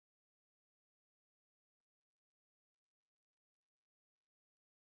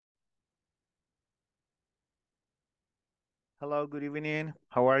Hello, good evening.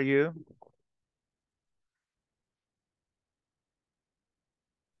 How are you?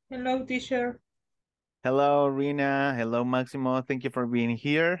 Hello, teacher. Hello, Rina. Hello, Maximo. Thank you for being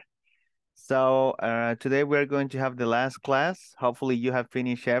here. So, today we're going to have the last class. Hopefully you have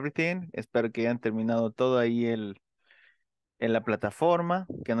finished everything. Espero que hayan terminado todo ahí en la plataforma,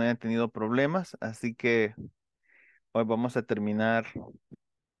 que no hayan tenido problemas. Así que hoy vamos a terminar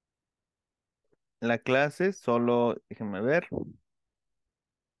la clase. Solo déjenme ver.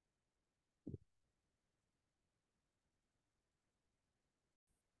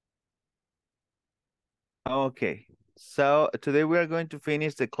 Okay. So, today we are going to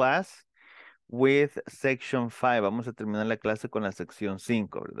finish the class with section 5. Vamos a terminar la clase con la sección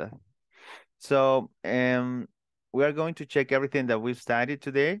 5, ¿verdad? So, we are going to check everything that we studied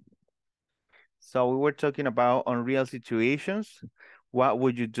today. So we were talking about unreal situations. What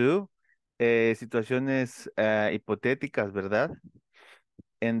would you do? Situaciones hipotéticas, ¿verdad?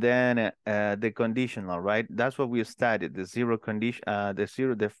 And then the conditional, right? That's what we studied. The zero condition,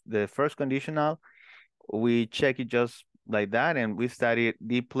 the first conditional. We check it just like that, and we studied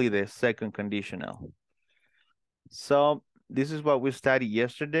deeply the second conditional. So this is what we studied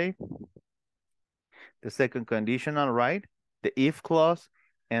yesterday. The second conditional, right? The if clause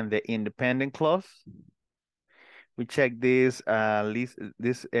and the independent clause. We checked this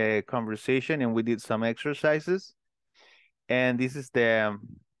conversation and we did some exercises. And this is the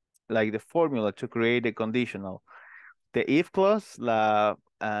like the formula to create a conditional. The if clause, la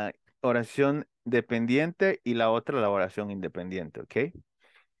oración dependiente y la otra la oración independiente, okay?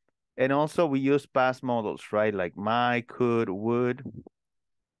 And also we use past modals, right? Like might, could, would.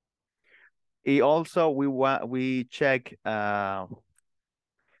 And also we check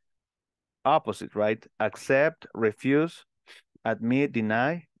opposite, right? Accept, refuse, admit,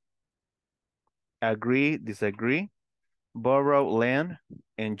 deny, agree, disagree, borrow, lend,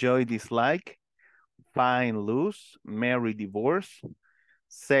 enjoy, dislike, find, lose, marry, divorce,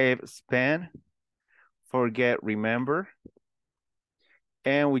 save, spend, forget, remember,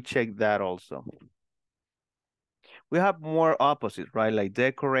 and we check that also. We have more opposite, right? Like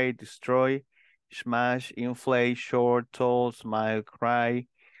decorate, destroy, smash, inflate, short, tall, smile, cry,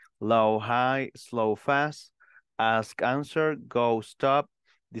 low, high, slow, fast, ask, answer, go, stop,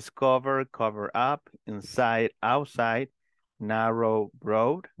 discover, cover up, inside, outside, narrow,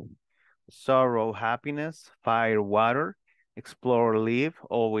 broad, sorrow, happiness, fire, water, explore, live,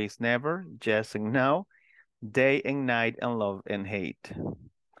 always, never, yes and no, day and night, and love and hate.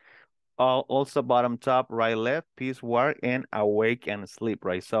 Also bottom, top, right, left, peace, war, and awake and sleep,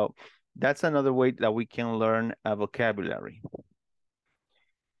 right? So that's another way that we can learn a vocabulary.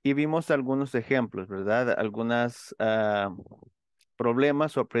 Y vimos algunos ejemplos, ¿verdad? Algunas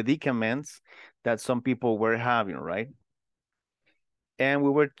problemas or predicaments that some people were having, right? And we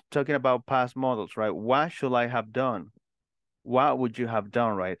were talking about past models, right? What should I have done? What would you have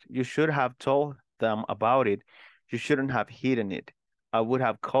done, right? You should have told them about it. You shouldn't have hidden it. I would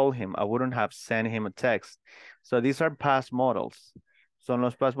have called him. I wouldn't have sent him a text. So these are past models. Son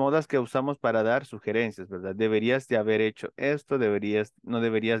los past modals que usamos para dar sugerencias, ¿verdad? Deberías de haber hecho esto, no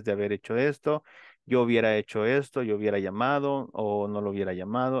deberías de haber hecho esto, yo hubiera hecho esto, yo hubiera llamado o no lo hubiera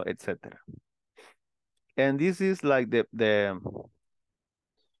llamado, etc. And this is like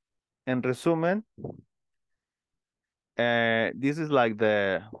en resumen, this is like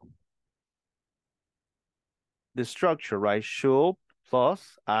the structure, right? Should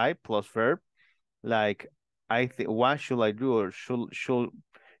plus I plus verb. Like I think, what should I do? Or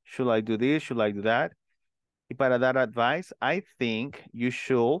should I do this? Should I do that? Y para dar advice, I think you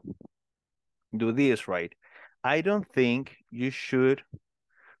should do this, right? I don't think you should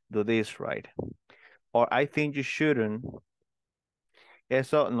do this, right? Or I think you shouldn't.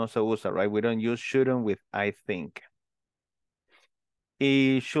 Eso no se usa, right? We don't use shouldn't with I think.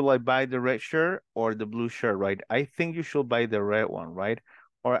 Should I buy the red shirt or the blue shirt, right? I think you should buy the red one, right?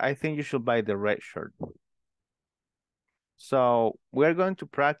 Or I think you should buy the red shirt. So we're going to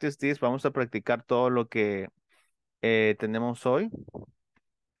practice this. Vamos a practicar todo lo que tenemos hoy.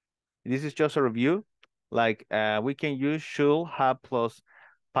 This is just a review. Like we can use should, have plus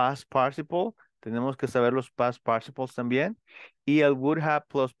past participle. Tenemos que saber los past participles también. Y el would have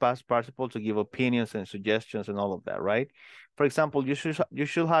plus past participle to give opinions and suggestions and all of that, right? For example, you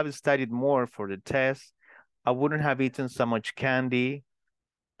should have studied more for the test. I wouldn't have eaten so much candy.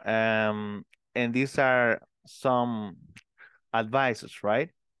 And these are some advices, right?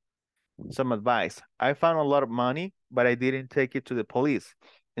 Some advice. I found a lot of money, but I didn't take it to the police.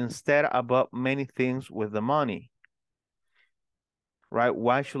 Instead, I bought many things with the money. Right?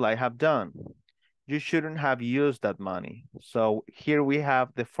 What should I have done? you shouldn't have used that money. So here we have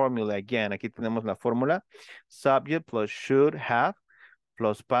the formula again. Aquí tenemos la fórmula. Subject plus should have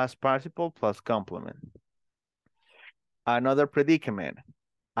plus past participle plus complement. Another predicament.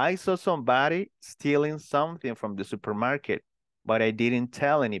 I saw somebody stealing something from the supermarket, but I didn't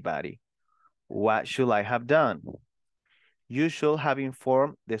tell anybody. What should I have done? You should have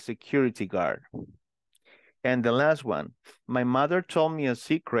informed the security guard. And the last one, my mother told me a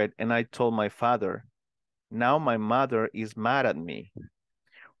secret and I told my father. Now my mother is mad at me.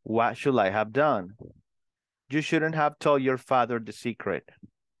 What should I have done? You shouldn't have told your father the secret.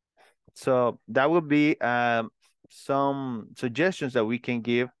 So that would be some suggestions that we can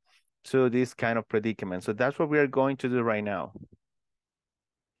give to this kind of predicament. So that's what we are going to do right now.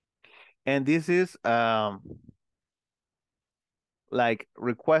 And this is like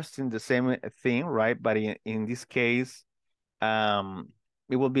requesting the same thing, right? But in this case,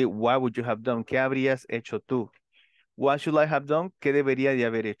 it will be, what would you have done? ¿Qué habrías hecho tú? What should I have done? ¿Qué debería de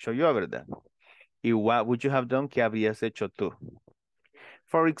haber hecho yo, verdad? Y what would you have done? ¿Qué habrías hecho tú?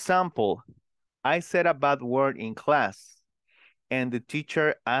 For example, I said a bad word in class and the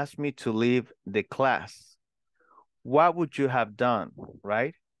teacher asked me to leave the class. What would you have done,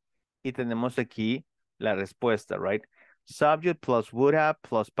 right? Y tenemos aquí la respuesta, right? Subject plus would have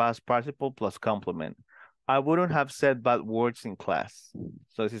plus past participle plus complement. I wouldn't have said bad words in class.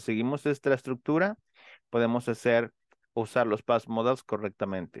 So, si seguimos esta estructura, podemos usar los past modals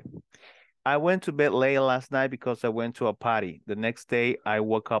correctamente. I went to bed late last night because I went to a party. The next day, I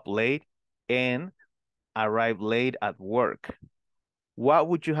woke up late and arrived late at work. What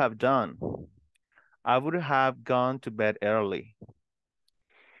would you have done? I would have gone to bed early.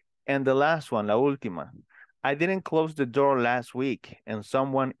 And the last one, la última. I didn't close the door last week and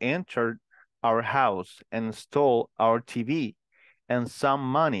someone entered our house and stole our TV and some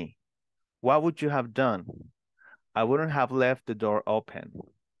money. What would you have done? I wouldn't have left the door open.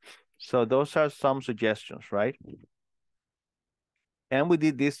 So those are some suggestions, right? And we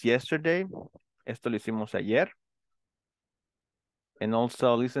did this yesterday. Esto lo hicimos ayer. And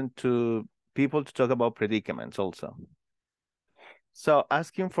also listen to people to talk about predicaments also. So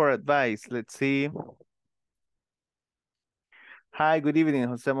asking for advice, let's see. Hi, good evening,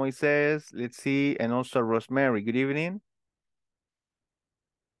 Jose Moises. Let's see, and also Rosemary, good evening.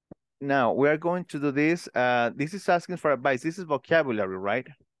 Now, we are going to do this. This is asking for advice. This is vocabulary, right?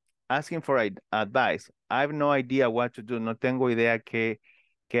 Asking for advice. I have no idea what to do. No tengo idea qué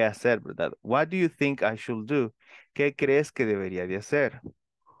hacer, ¿verdad? What do you think I should do? ¿Qué crees que debería de hacer?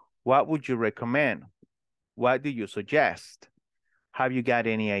 What would you recommend? What do you suggest? Have you got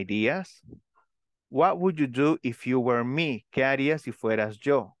any ideas? What would you do if you were me? ¿Qué harías si fueras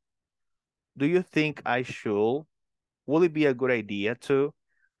yo? Do you think I should? Will it be a good idea to?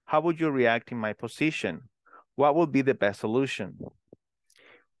 How would you react in my position? What would be the best solution?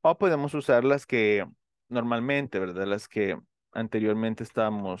 O podemos usar las que normalmente, ¿verdad? Las que anteriormente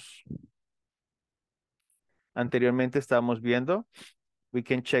estábamos viendo. We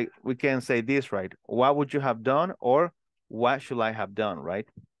can say this, right? What would you have done? Or what should I have done, right?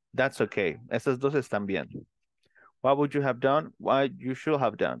 That's okay. Esas dos están bien. What would you have done? What you should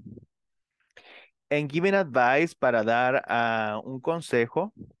have done. And giving advice, para dar un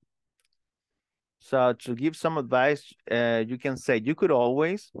consejo. So to give some advice, you can say, you could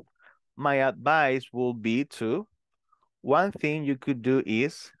always, my advice will be to, one thing you could do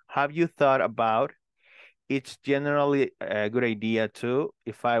is, have you thought about, it's generally a good idea to,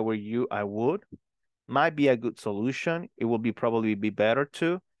 if I were you, I would, might be a good solution, it will probably be better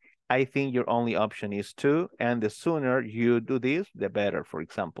to, I think your only option is to, and the sooner you do this, the better, for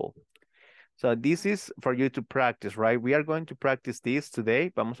example. So this is for you to practice, right? We are going to practice this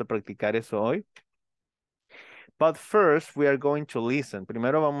today. Vamos a practicar eso hoy. But first, we are going to listen.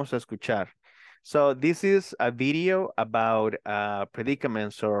 Primero vamos a escuchar. So this is a video about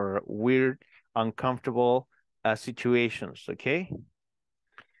predicaments or weird, uncomfortable situations, okay?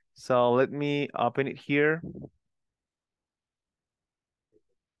 So let me open it here.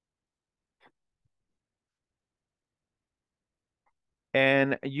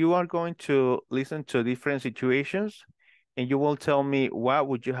 And you are going to listen to different situations and you will tell me what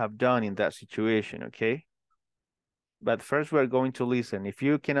would you have done in that situation, okay? But first we're going to listen. If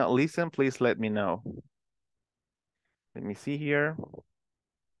you cannot listen, please let me know. Let me see here.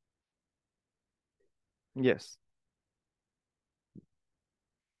 Yes.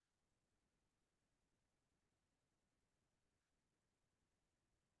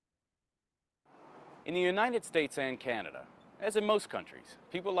 In the United States and Canada, as in most countries,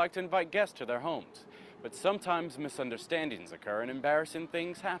 people like to invite guests to their homes, but sometimes misunderstandings occur and embarrassing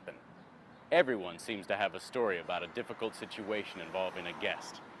things happen. Everyone seems to have a story about a difficult situation involving a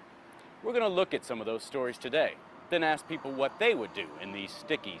guest. We're going to look at some of those stories today, then ask people what they would do in these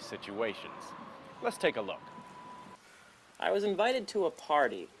sticky situations. Let's take a look. I was invited to a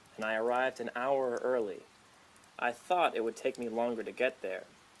party, and I arrived an hour early. I thought it would take me longer to get there.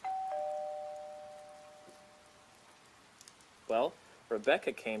 Well,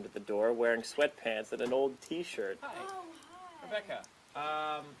 Rebecca came to the door wearing sweatpants and an old t-shirt. Hi. Oh, hi. Rebecca,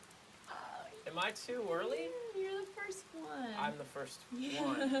 am I too early? You're the first one. I'm the first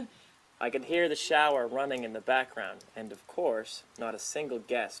one. I could hear the shower running in the background, and of course, not a single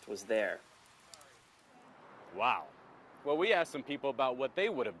guest was there. Wow. Well, we asked some people about what they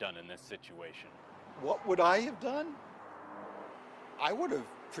would have done in this situation. What would I have done? I would have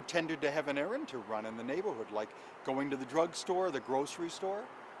pretended to have an errand to run in the neighborhood, like going to the drugstore, the grocery store,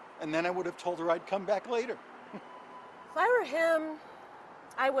 and then I would have told her I'd come back later. If I were him,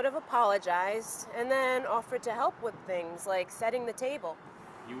 I would have apologized and then offered to help with things like setting the table.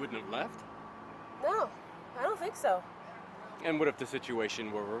 You wouldn't have left? No, I don't think so. And what if the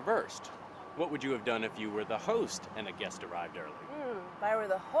situation were reversed? What would you have done if you were the host and a guest arrived early? If I were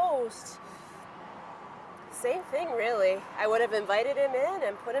the host, same thing really. I would have invited him in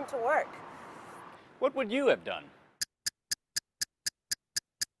and put him to work. What would you have done?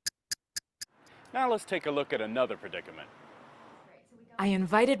 Now let's take a look at another predicament. I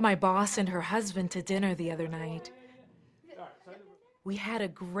invited my boss and her husband to dinner the other night. We had a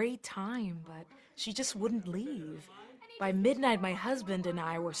great time, but she just wouldn't leave. By midnight, my husband and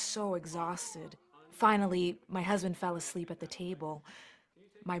I were so exhausted. Finally, my husband fell asleep at the table.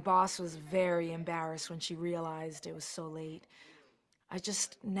 My boss was very embarrassed when she realized it was so late. I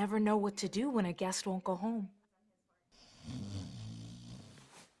just never know what to do when a guest won't go home.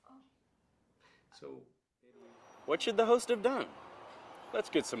 What should the host have done? Let's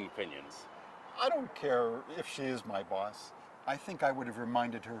get some opinions. I don't care if she is my boss. I think I would have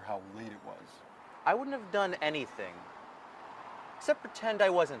reminded her how late it was. I wouldn't have done anything, except pretend I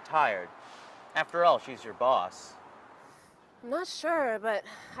wasn't tired. After all, she's your boss. I'm not sure, but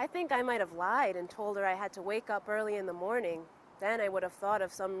I think I might have lied and told her I had to wake up early in the morning. Then I would have thought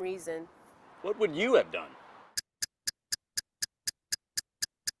of some reason. What would you have done?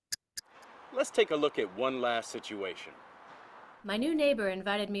 Let's take a look at one last situation. My new neighbor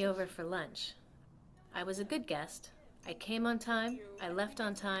invited me over for lunch. I was a good guest. I came on time, I left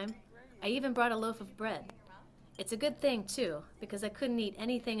on time, I even brought a loaf of bread. It's a good thing, too, because I couldn't eat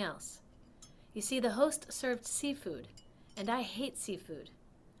anything else. You see, the host served seafood, and I hate seafood.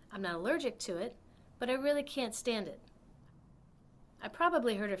 I'm not allergic to it, but I really can't stand it. I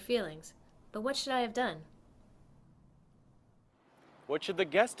probably hurt her feelings, but what should I have done? What should the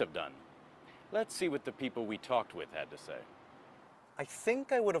guest have done? Let's see what the people we talked with had to say. I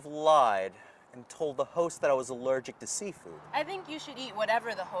think I would have lied and told the host that I was allergic to seafood. I think you should eat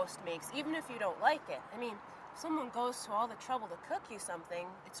whatever the host makes, even if you don't like it. I mean, if someone goes to all the trouble to cook you something,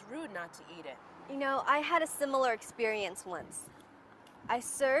 it's rude not to eat it. You know, I had a similar experience once. I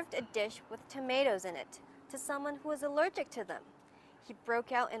served a dish with tomatoes in it to someone who was allergic to them. He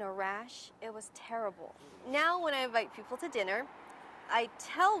broke out in a rash. It was terrible. Now when I invite people to dinner, I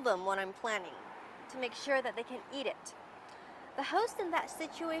tell them what I'm planning to make sure that they can eat it. The host in that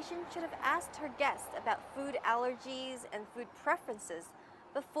situation should have asked her guests about food allergies and food preferences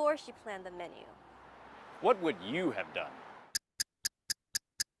before she planned the menu. What would you have done?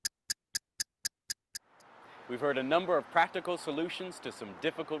 We've heard a number of practical solutions to some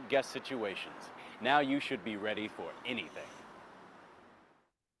difficult guest situations. Now you should be ready for anything.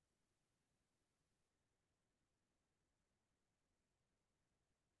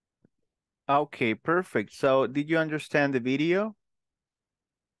 Okay, perfect. So did you understand the video?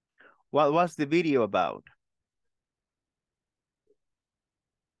 What was the video about?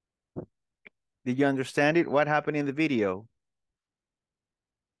 Did you understand it? What happened in the video?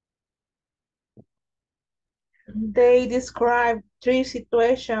 They describe three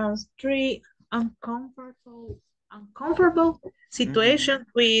situations, three uncomfortable situations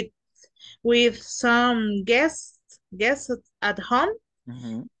with some guests at home,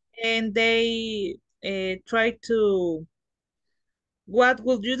 and they try to. What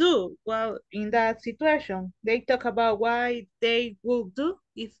would you do? Well, in that situation, they talk about why they would do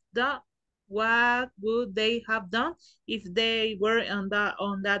if that. What would they have done if they were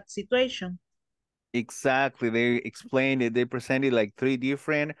on that situation? Exactly. They explained it. They presented like three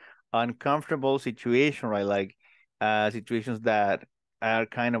different uncomfortable situations, right? Like situations that are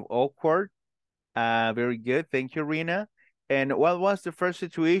kind of awkward. Very good. Thank you, Rina. And what was the first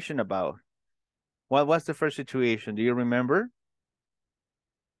situation about? What was the first situation? Do you remember?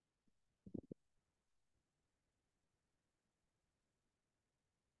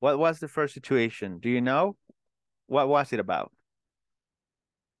 What was the first situation? Do you know? What was it about?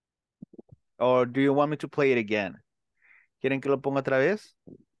 Or do you want me to play it again? ¿Quieren que lo ponga otra vez?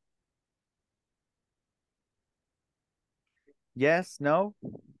 Yes, no,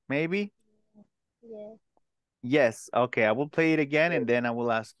 maybe? Yes. Yes, okay, I will play it again and then I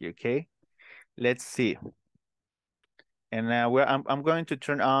will ask you, okay? Let's see. And I'm going to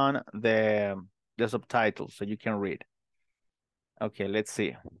turn on the subtitles so you can read. Okay, let's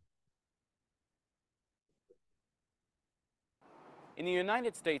see. In the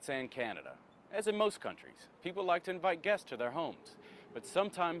United States and Canada, as in most countries, people like to invite guests to their homes, but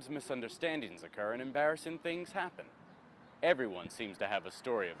sometimes misunderstandings occur and embarrassing things happen. Everyone seems to have a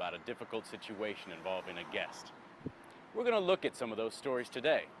story about a difficult situation involving a guest. We're going to look at some of those stories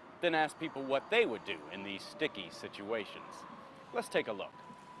today, then ask people what they would do in these sticky situations. Let's take a look.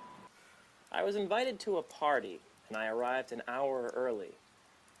 I was invited to a party, and I arrived an hour early.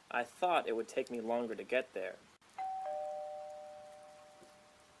 I thought it would take me longer to get there.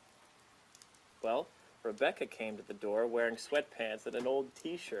 Well, Rebecca came to the door wearing sweatpants and an old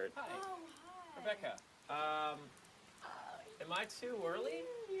t-shirt. Oh, hi. Rebecca, am I too early?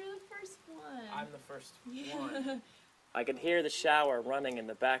 You're the first one. I'm the first one. I could hear the shower running in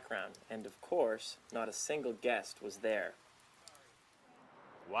the background, and of course, not a single guest was there.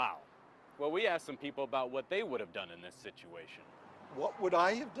 Wow. Well, we asked some people about what they would have done in this situation. What would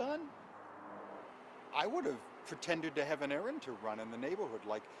I have done? I would have pretended to have an errand to run in the neighborhood,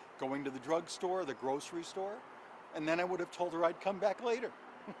 like going to the drugstore, the grocery store, and then I would have told her I'd come back later.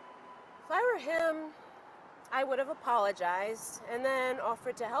 If I were him, I would have apologized and then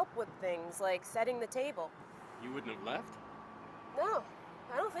offered to help with things like setting the table. You wouldn't have left? No,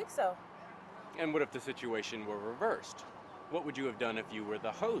 I don't think so. And what if the situation were reversed? What would you have done if you were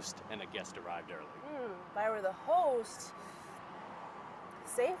the host and a guest arrived early? If I were the host,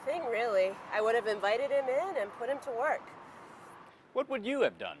 same thing really. I would have invited him in and put him to work. What would you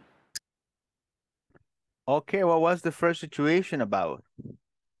have done? Okay, what was the first situation about?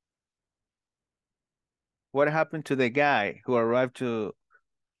 What happened to the guy who arrived to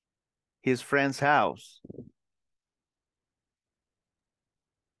his friend's house?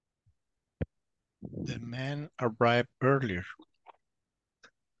 The man arrived earlier.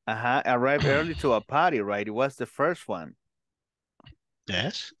 Arrived early to a party, right? It was the first one.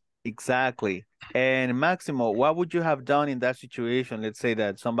 Yes. Exactly. And Maximo, what would you have done in that situation? Let's say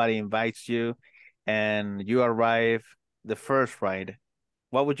that somebody invites you and you arrive the first, right?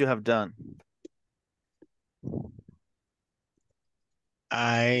 What would you have done?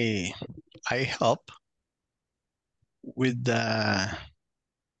 I help with the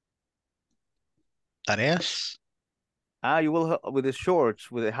tareas. You will help with the shorts,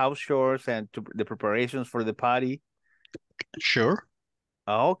 with the house chores and the preparations for the party. Sure.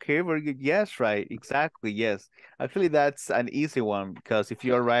 Okay, very good. Yes, right. Exactly. Yes. Actually, that's an easy one because if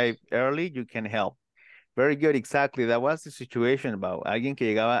you arrive early, you can help. Very good. Exactly. That was the situation about alguien que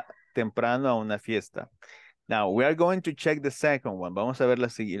llegaba temprano a una fiesta. Now, we are going to check the second one. Vamos a ver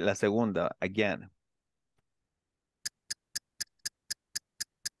la segunda again.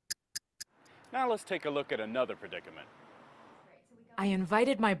 Now let's take a look at another predicament. I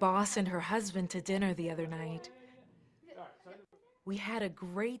invited my boss and her husband to dinner the other night. We had a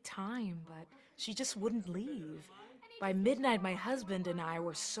great time, but she just wouldn't leave. By midnight, my husband and I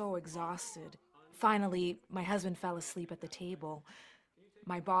were so exhausted. Finally, my husband fell asleep at the table.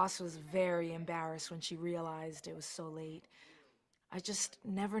 My boss was very embarrassed when she realized it was so late. I just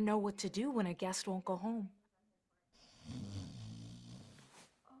never know what to do when a guest won't go home.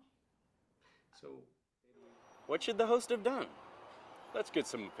 So, what should the host have done? Let's get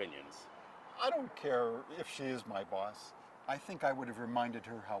some opinions. I don't care if she is my boss. I think I would have reminded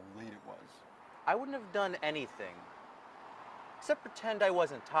her how late it was. I wouldn't have done anything, except pretend I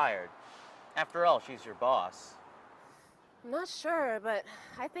wasn't tired. After all, she's your boss. I'm not sure, but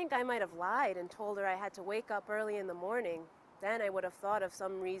I think I might have lied and told her I had to wake up early in the morning. Then I would have thought of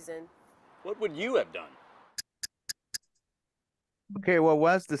some reason. What would you have done? Okay, what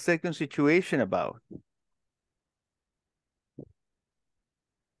was the second situation about?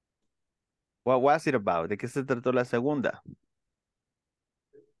 What was it about? ¿De qué se trató la segunda?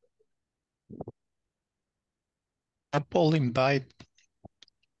 Apple invite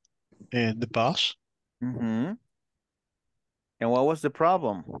the boss. And what was the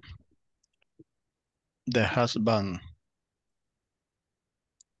problem? The husband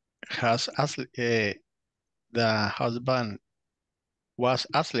has the husband was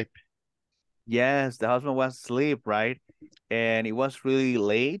asleep. Yes, the husband was asleep, right? And it was really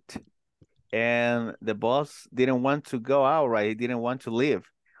late. And the boss didn't want to go out, right? He didn't want to leave.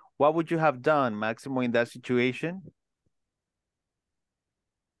 What would you have done, Maximo, in that situation?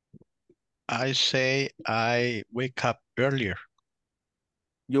 I say I wake up earlier.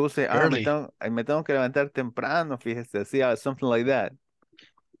 You will say, Early. me tengo que levantar temprano, fíjese, sí, something like that.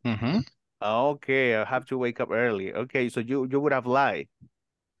 Okay, I have to wake up early. Okay, so you would have lied.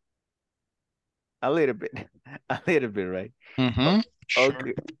 A little bit, a little bit, right? Sure.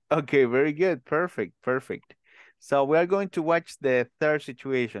 Okay, okay, very good, perfect, perfect. So we are going to watch the third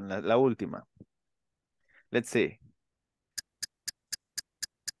situation, la última. Let's see.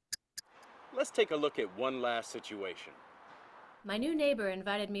 Let's take a look at one last situation. My new neighbor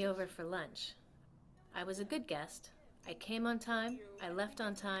invited me over for lunch. I was a good guest. I came on time, I left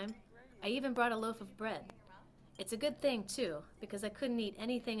on time, I even brought a loaf of bread. It's a good thing, too, because I couldn't eat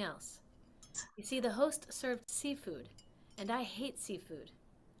anything else. You see, the host served seafood, and I hate seafood.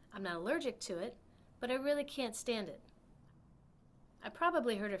 I'm not allergic to it, but I really can't stand it. I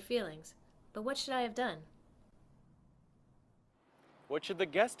probably hurt her feelings, but what should I have done? What should the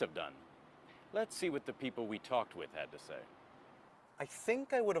guest have done? Let's see what the people we talked with had to say. I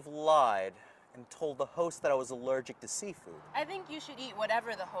think I would have lied and told the host that I was allergic to seafood. I think you should eat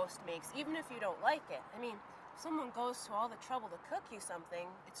whatever the host makes, even if you don't like it. I mean, if someone goes to all the trouble to cook you something,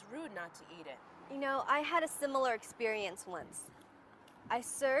 it's rude not to eat it. You know, I had a similar experience once. I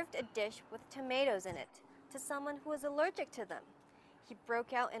served a dish with tomatoes in it to someone who was allergic to them. He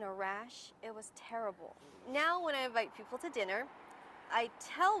broke out in a rash. It was terrible. Now, when I invite people to dinner, I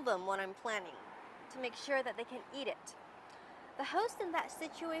tell them what I'm planning to make sure that they can eat it. The host in that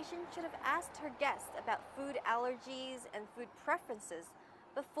situation should have asked her guests about food allergies and food preferences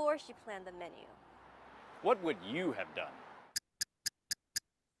before she planned the menu. What would you have done?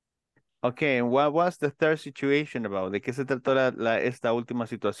 Okay, and what was the third situation about? ¿De qué se trató esta última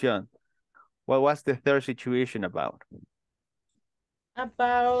situación? What was the third situation about?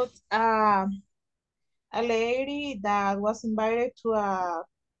 About a lady that was invited to a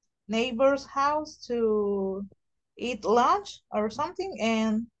neighbor's house to eat lunch or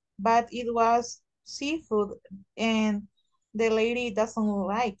something, but it was seafood, and the lady doesn't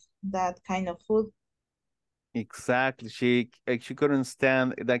like that kind of food. Exactly. She couldn't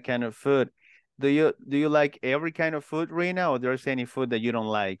stand that kind of food. Do you like every kind of food, Rina, or there's any food that you don't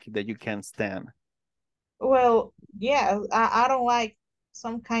like that you can't stand? Well, yeah, I don't like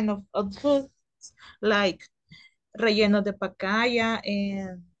some kind of food like relleno de pacaya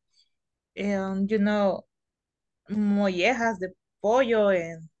and mollejas de pollo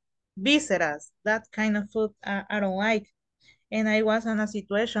and vísceras. That kind of food I don't like. And I was in a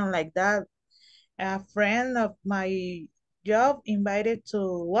situation like that. A friend of my job invited to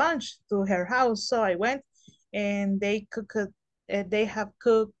lunch to her house, so I went, and they have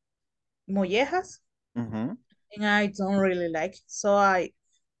cooked mollejas, and I don't really like it. So I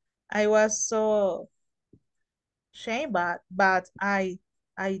was so ashamed, but I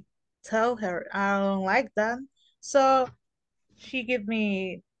tell her I don't like that. So she gave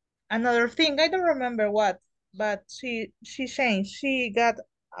me another thing. I don't remember what, but she changed. She got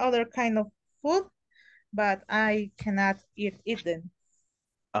other kind of food, but I cannot eat them.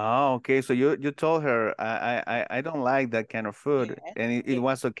 Oh, okay. So you told her I don't like that kind of food, Yes, and it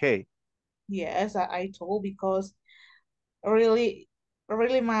was okay. yes, I told, because really,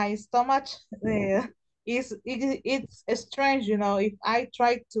 really my stomach it's strange, if I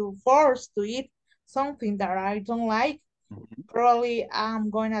try to force to eat something that I don't like, probably I'm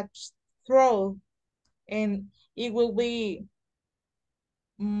gonna throw, and it will be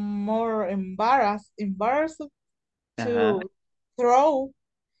more embarrassed to throw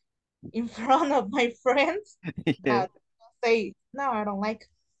in front of my friends Yeah. that say no, I don't like.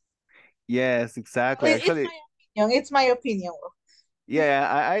 Yes, exactly. Well, Actually, it's my opinion. yeah,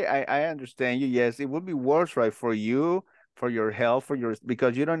 I understand you. Yes, it would be worse, right, for you, for your health,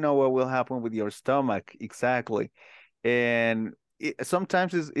 because you don't know what will happen with your stomach. Exactly. And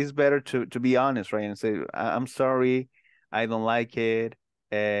sometimes it's better to be honest, right, and say, I'm sorry, I don't like it.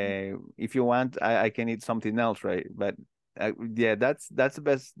 If you want, I can eat something else, right? But yeah, that's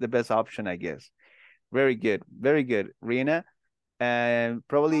the best option, I guess. Very good, very good, Rina. And How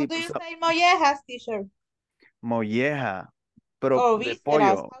probably do you say mollejas, teacher? molleja, pero Or de vísceras?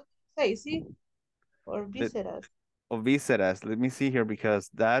 pollo. How do you say? See? Or vísceras? Or vísceras. Let me see here,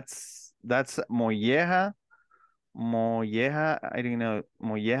 because that's molleja. Molleja, I don't know.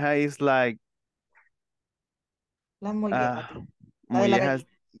 Molleja is like La molleja, la de la mollejas, gallina.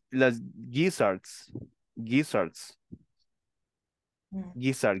 las gizzards. Gizzards.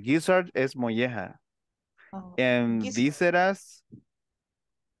 Gizzard es molleja. Oh, And vísceras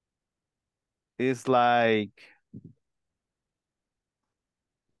is like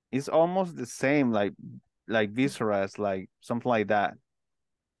It's almost the same, like visceras, like something like that.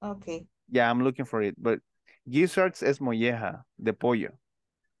 Okay. Yeah, I'm looking for it, but gizzards es molleja de pollo.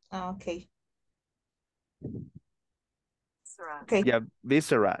 Okay. Okay. Yeah,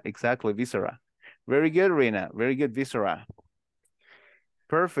 viscera, exactly, viscera. Very good, Rina. Very good, viscera.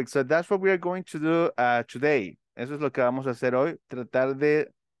 Perfect. So that's what we are going to do today. Eso es lo que vamos a hacer hoy. Tratar de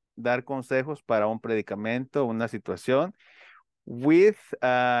dar consejos para un predicamento, una situación. With,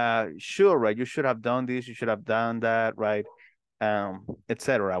 sure, right? You should have done this. You should have done that, right?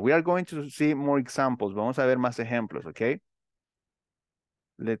 Etc. We are going to see more examples. Vamos a ver más ejemplos, okay?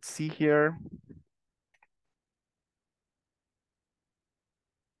 Let's see here.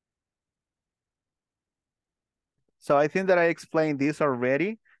 So I think that I explained this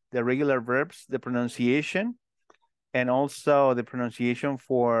already, the regular verbs, the pronunciation, and also the pronunciation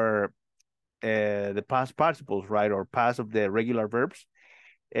for the past participles, right? Or past of the regular verbs.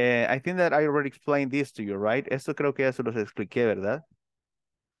 I think that I already explained this to you, right? Esto creo que ya se los expliqué, ¿verdad?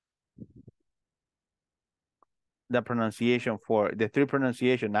 The pronunciation for the three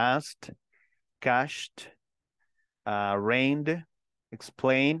pronunciation: asked, cashed, reigned,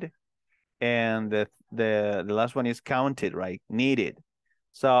 explained, and the last one is counted, right? Needed.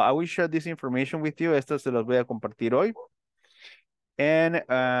 So I will share this information with you. Esto se los voy a compartir hoy. And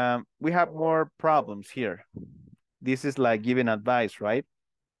we have more problems here. This is like giving advice, right?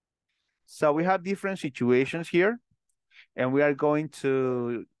 So we have different situations here, and we are going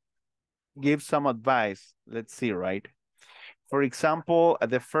to give some advice. Let's see, right? For example,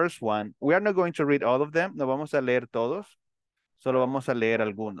 the first one, we are not going to read all of them. No vamos a leer todos. Solo vamos a leer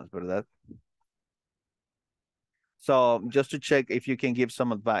algunos, ¿verdad? So just to check if you can give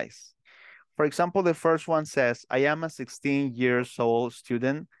some advice. For example, the first one says, I am a 16 years old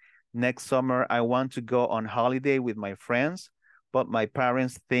student. Next summer, I want to go on holiday with my friends, but my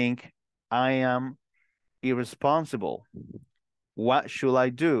parents think I am irresponsible. What should I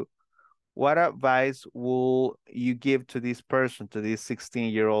do? What advice will you give to this person, to this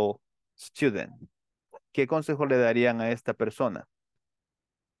 16-year-old student? ¿Qué consejo le darían a esta persona?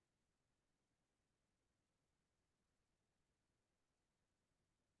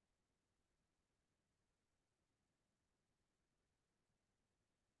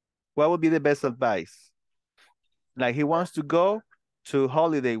 What would be the best advice? Like he wants to go to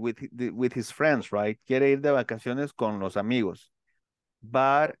holiday with his friends, right? Quiere ir de vacaciones con los amigos.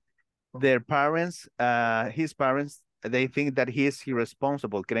 But their parents, his parents, they think that he is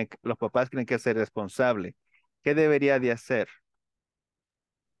irresponsible. Los papás creen que es irresponsable. ¿Qué debería de hacer?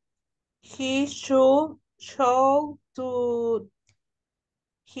 He should show to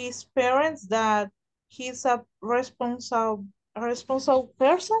his parents that he's a responsible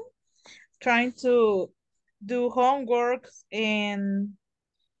person trying to do homework and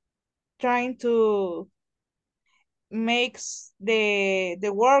trying to makes the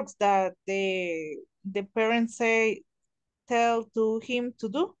works that the parents say tell to him to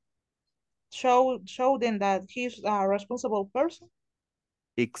do. Show them that he's a responsible person.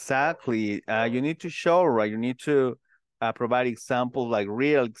 Exactly. You need to show, right? You need to provide examples, like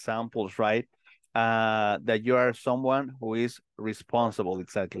real examples, right? That you are someone who is responsible,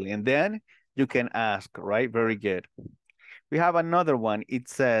 exactly. And then you can ask, right? Very good. We have another one. It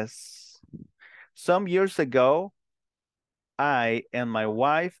says, some years ago, I and my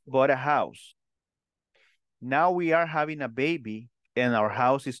wife bought a house. Now we are having a baby and our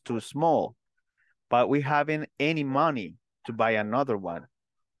house is too small, but we haven't any money to buy another one.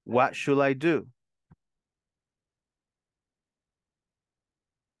 What should I do?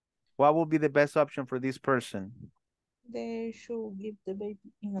 What would be the best option for this person? They should give the baby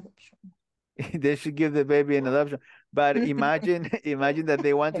in adoption. They should give the baby an adoption. But imagine that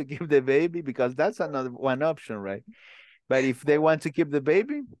they want to give the baby, because that's another one option, right? But if they want to keep the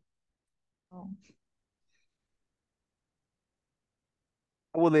baby, Oh.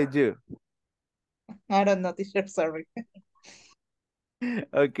 what will they do? I don't know, teacher, sorry.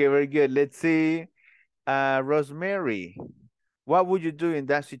 Okay, very good. Let's see. Rosemary, what would you do in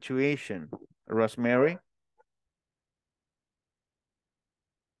that situation, Rosemary?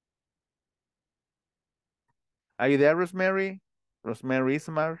 Are you there, Rosemary? Rosemary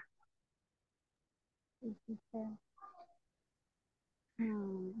Ismar?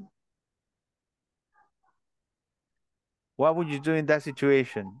 What would you do in that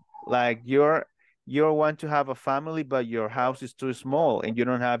situation? Like you want to have a family, but your house is too small and you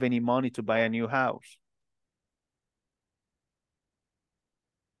don't have any money to buy a new house.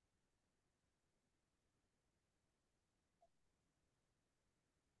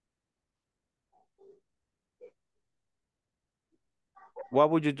 What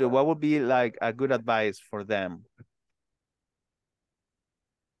would you do? What would be like a good advice for them?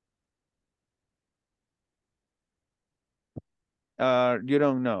 You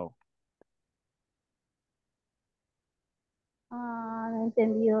don't know. No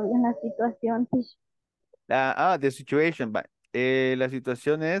entendí bien la situación. The situation, la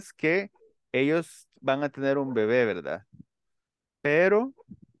situación es que ellos van a tener un bebé, ¿verdad? Pero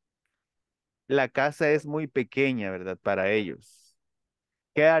la casa es muy pequeña, ¿verdad? Para ellos.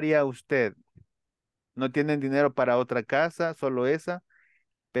 ¿Qué haría usted? No tienen dinero para otra casa, solo esa,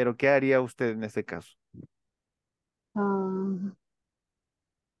 pero ¿qué haría usted en ese caso? Um,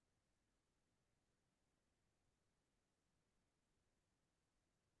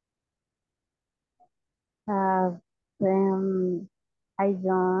 then I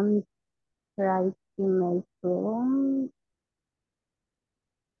don't try to make room.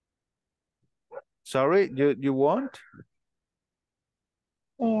 Sorry, you want?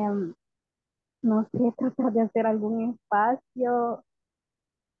 No sé, tratar de hacer algún espacio,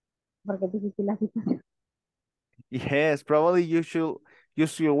 porque es difícil la situación. Yes, probably you should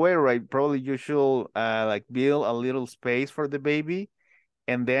use your way, right? Probably you should like build a little space for the baby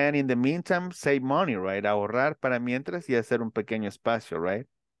and then in the meantime save money, right? Ahorrar para mientras y hacer un pequeño espacio, right?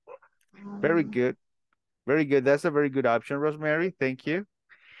 Very good. Very good. That's a very good option, Rosemary. Thank you.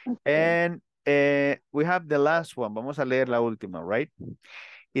 Okay. And we have the last one. Vamos a leer la última, right?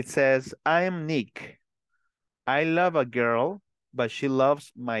 It says, I am Nick. I love a girl, but she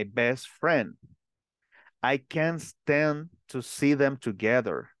loves my best friend. I can't stand to see them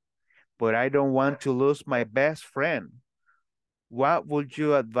together, but I don't want to lose my best friend. What would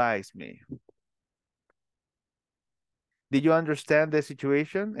you advise me? Did you understand the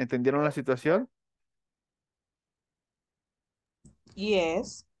situation? ¿Entendieron la situación?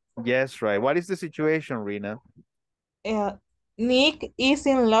 Yes. Yes, right. What is the situation, Rina? Nick is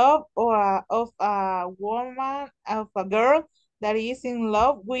in love of a woman, of a girl that is in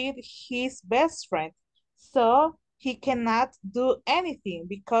love with his best friend. So he cannot do anything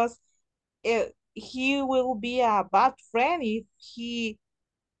because he will be a bad friend if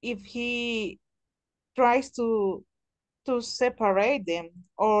he tries to separate them,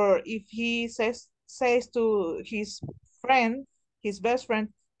 or if he says to his best friend,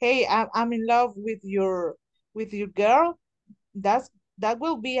 hey, I'm in love with your girl. That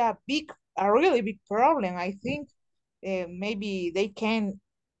will be a really big problem. I think maybe they can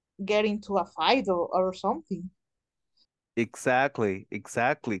get into a fight or something. Exactly.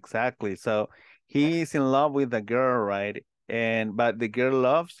 So he's in love with the girl, right? But the girl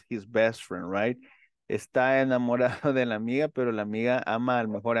loves his best friend, right? Está enamorado de la amiga, pero la amiga ama al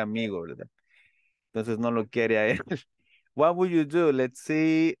mejor amigo, ¿verdad? Entonces no lo quiere a él. What would you do? Let's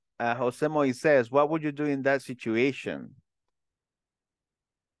see, Jose Moises, what would you do in that situation?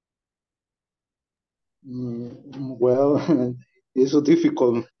 Well, it's so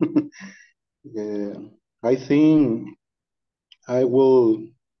difficult. I think I will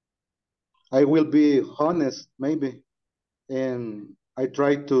be honest, maybe, and I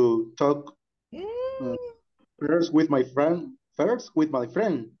try to talk first with my friend,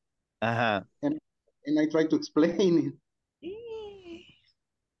 Uh-huh. and I try to explain it.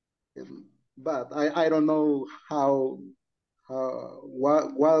 But I don't know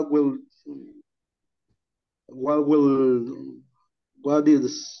what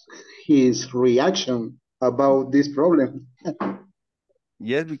is his reaction about this problem.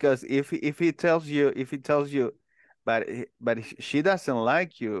 Yes, because if he tells you, but she doesn't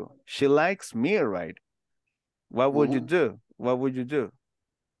like you, she likes me, right? What would you do? What would you do?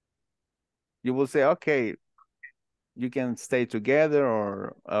 You will say, okay, you can stay together,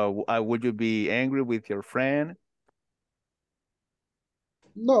 or would you be angry with your friend?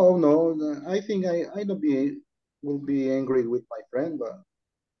 No. I think I will be angry with my friend, but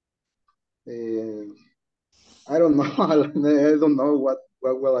I don't know. I don't know what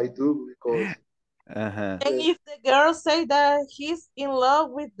will I do because. And if the girl say that he's in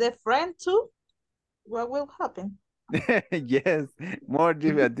love with the friend too, what will happen? Yes, more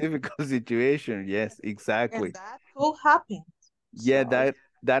difficult situation. Yes, exactly. And that could happen. Yeah, So.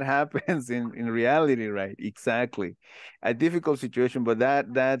 that happens in reality, right? Exactly. A difficult situation, but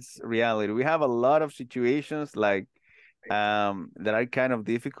that's reality. We have a lot of situations like that are kind of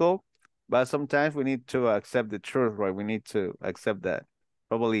difficult, but sometimes we need to accept the truth, right? We need to accept that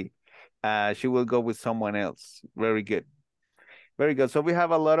probably she will go with someone else. Very good. Very good. So we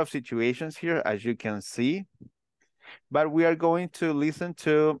have a lot of situations here, as you can see, but we are going to listen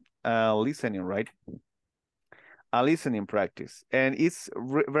to listening, right? a listening practice. And it's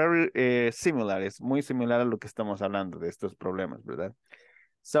very similar. Es muy similar a lo que estamos hablando de estos problemas, ¿verdad?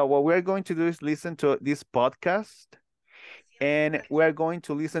 So what we're going to do is listen to this podcast. And we're going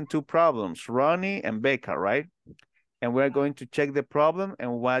to listen to problems, Ronnie and Becca, right? And we're going to check the problem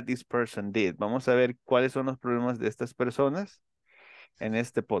and what this person did. Vamos a ver cuáles son los problemas de estas personas en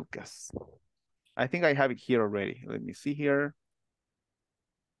este podcast. I think I have it here already. Let me see here.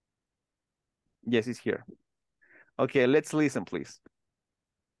 Yes, it's here. Okay, let's listen, please.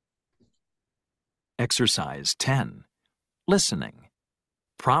 Exercise 10. Listening.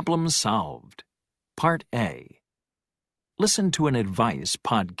 Problem solved. Part A. Listen to an advice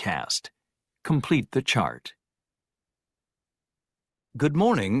podcast. Complete the chart. Good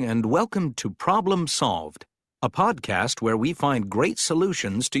morning and welcome to Problem Solved, a podcast where we find great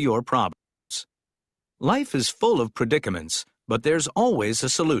solutions to your problems. Life is full of predicaments, but there's always a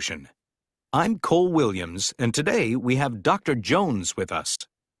solution. I'm Cole Williams, and today we have Dr. Jones with us.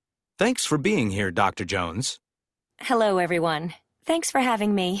 Thanks for being here, Dr. Jones. Hello, everyone. Thanks for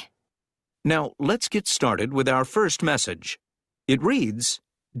having me. Now, let's get started with our first message. It reads,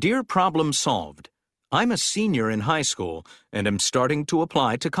 Dear Problem Solved, I'm a senior in high school and am starting to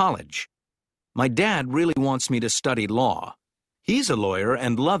apply to college. My dad really wants me to study law. He's a lawyer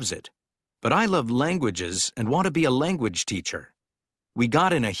and loves it, but I love languages and want to be a language teacher. We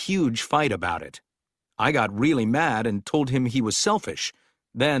got in a huge fight about it. I got really mad and told him he was selfish.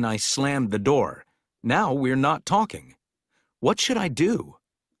 Then I slammed the door. Now we're not talking. What should I do?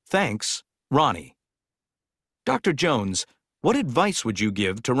 Thanks, Ronnie. Dr. Jones, what advice would you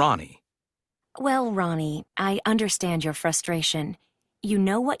give to Ronnie? Well, Ronnie, I understand your frustration. You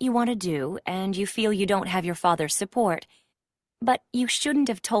know what you want to do, and you feel you don't have your father's support. But you shouldn't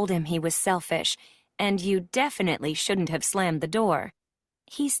have told him he was selfish, and you definitely shouldn't have slammed the door.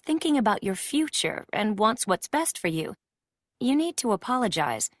 He's thinking about your future and wants what's best for you. You need to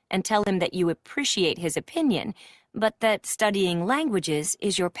apologize and tell him that you appreciate his opinion, but that studying languages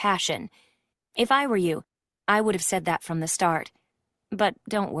is your passion. If I were you, I would have said that from the start. But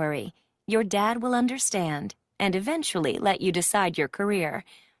don't worry. Your dad will understand and eventually let you decide your career.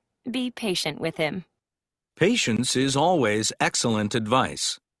 Be patient with him. Patience is always excellent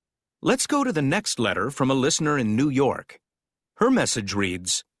advice. Let's go to the next letter from a listener in New York. Her message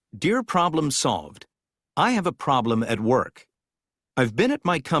reads, Dear Problem Solved, I have a problem at work. I've been at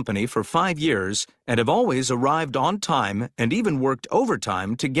my company for 5 years and have always arrived on time and even worked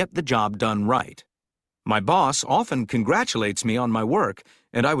overtime to get the job done right. My boss often congratulates me on my work,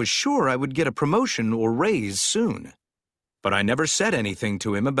 and I was sure I would get a promotion or raise soon. But I never said anything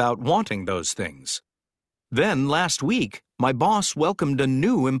to him about wanting those things. Then last week, my boss welcomed a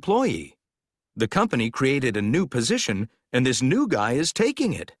new employee. The company created a new position, and this new guy is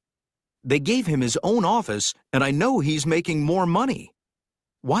taking it. They gave him his own office, and I know he's making more money.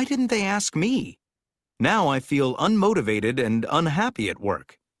 Why didn't they ask me? Now I feel unmotivated and unhappy at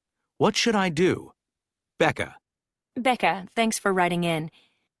work. What should I do? Becca. Becca, thanks for writing in.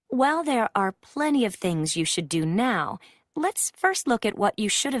 While there are plenty of things you should do now, let's first look at what you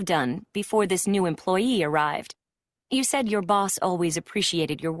should have done before this new employee arrived. You said your boss always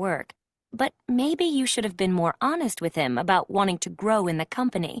appreciated your work, but maybe you should have been more honest with him about wanting to grow in the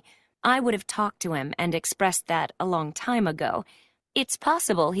company. I would have talked to him and expressed that a long time ago. It's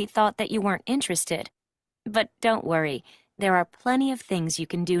possible he thought that you weren't interested. But don't worry, there are plenty of things you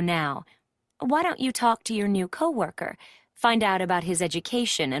can do now. Why don't you talk to your new coworker, find out about his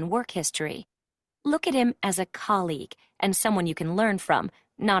education and work history? Look at him as a colleague and someone you can learn from,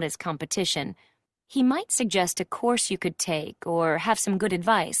 not as competition. He might suggest a course you could take or have some good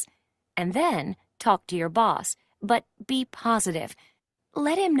advice. And then talk to your boss, but be positive.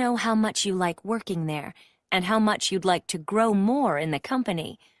 Let him know how much you like working there and how much you'd like to grow more in the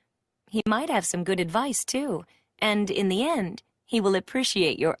company. He might have some good advice, too, and in the end, he will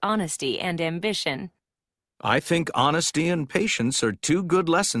appreciate your honesty and ambition. I think honesty and patience are 2 good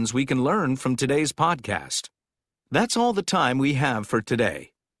lessons we can learn from today's podcast. That's all the time we have for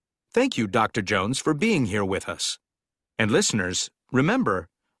today. Thank you, Dr. Jones, for being here with us. And listeners, remember,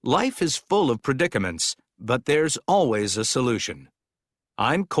 life is full of predicaments, but there's always a solution.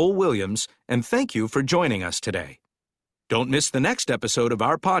 I'm Cole Williams, and thank you for joining us today. Don't miss the next episode of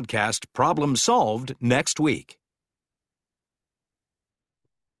our podcast, Problem Solved, next week.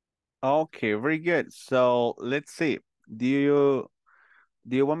 Okay, very good. So let's see. Do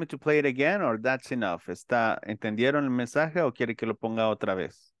you want me to play it again or that's enough? ¿Entendieron el mensaje o quiere que lo ponga otra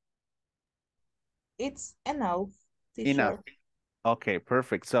vez? It's enough, teacher. Enough. Okay,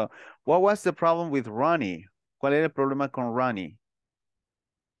 perfect. So what was the problem with Ronnie? ¿Cuál era el problema con Ronnie?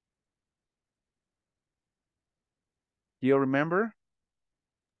 Do you remember?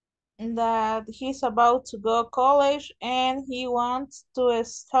 That he's about to go college and he wants to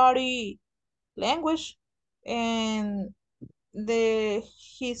study language, and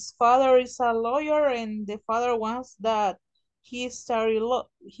his father is a lawyer, and the father wants that he studies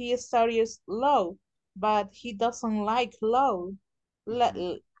law, but he doesn't like law.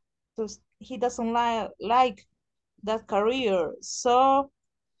 He doesn't like that career, so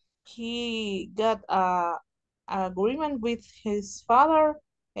he got a agreement with his father,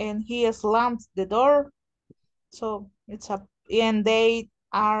 and he slammed the door. So and they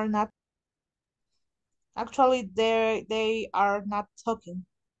are not actually they are not talking.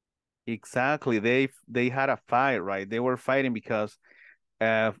 Exactly. They had a fight, right? They were fighting because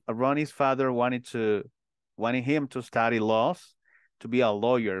Ronnie's father wanted him to study laws, to be a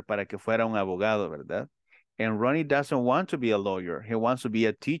lawyer, para que fuera un abogado, ¿verdad? And Ronnie doesn't want to be a lawyer. He wants to be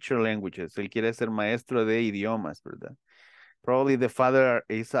a teacher languages. Él quiere ser maestro de idiomas, ¿verdad? Probably the father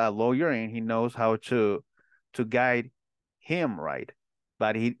is a lawyer and he knows how to guide him, right?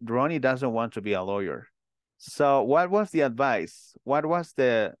 But Ronnie doesn't want to be a lawyer. So what was the advice? What was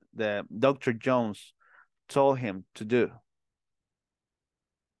the Dr. Jones told him to do?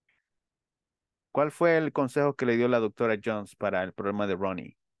 ¿Cuál fue el consejo que le dio la doctora Jones para el problema de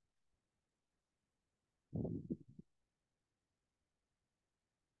Ronnie?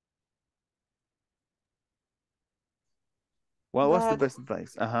 What was the best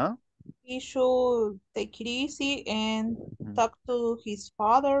advice? He should take it easy and talk to his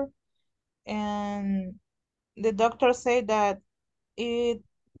father. And the doctor said that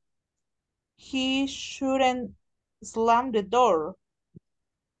he shouldn't slam the door.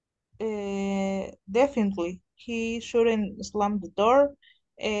 Definitely, he shouldn't slam the door,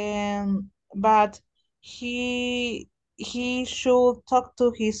 but he should talk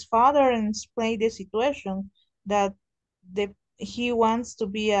to his father and explain the situation that he wants to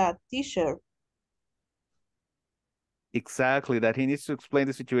be a teacher. Exactly, that he needs to explain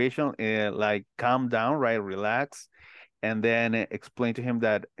the situation, like calm down, right, relax, and then explain to him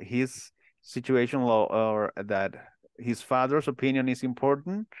that his situation or that his father's opinion is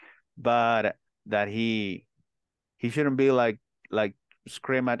important, but that he shouldn't be like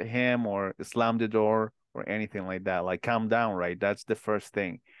scream at him or slam the door or anything like that. Like calm down, right? That's the first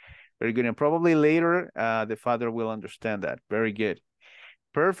thing. Very good. And probably later, the father will understand that. Very good.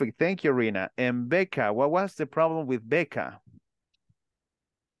 Perfect. Thank you, Rina. And Becca, what was the problem with Becca?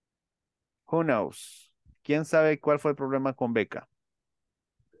 Who knows? ¿Quién sabe cuál fue el problema con Becca?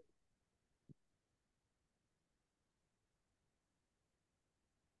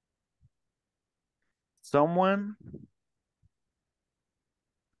 Someone?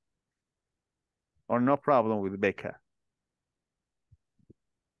 Or no problem with Becca?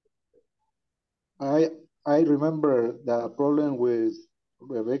 I remember the problem with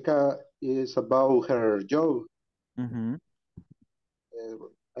Rebecca is about her job. Mm-hmm.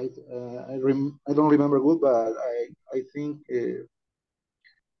 I don't remember good, but I think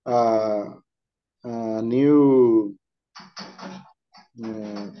a new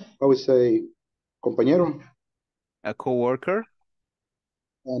I would say compañero, a co-worker,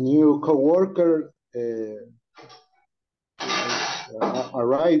 a new co-worker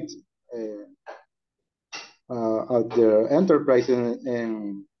arrived at the enterprise,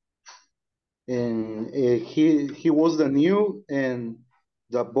 and he was the new, and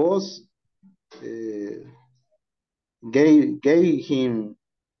the boss gave him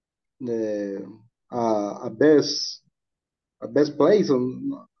the a best place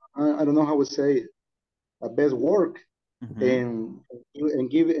on, I don't know how to say it, a best work, and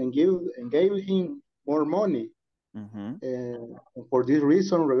gave him more money. And for this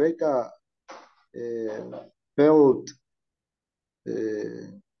reason, Rebecca felt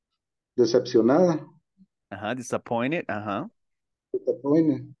decepcionada. Disappointed.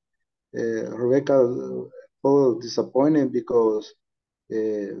 Disappointed. Rebecca felt disappointed because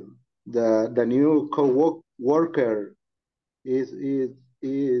the new co-worker is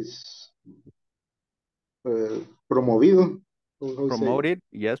promovido. Promoted,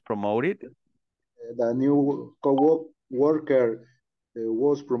 yes, promoted. The new co-worker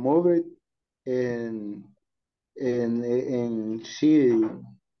was promoted, and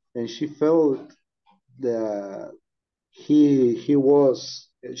she felt that she was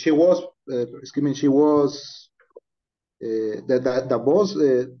that the boss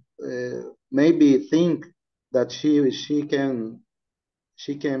maybe think that she can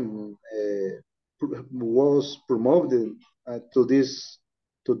was promoted to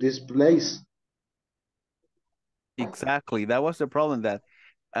this place. Exactly, that was the problem, that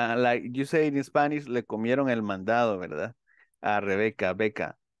like you say in Spanish, le comieron el mandado, ¿verdad? A Rebecca,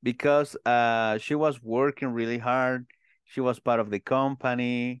 Becca, because she was working really hard. She was part of the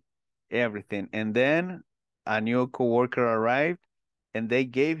company, everything. And then a new coworker arrived and they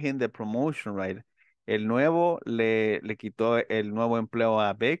gave him the promotion, right? El nuevo le quitó el nuevo empleo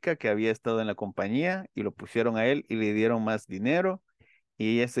a Becca, que había estado en la compañía, y lo pusieron a él y le dieron más dinero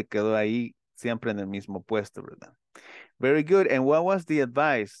y ella se quedó ahí siempre en el mismo puesto, ¿verdad? Very good. And what was the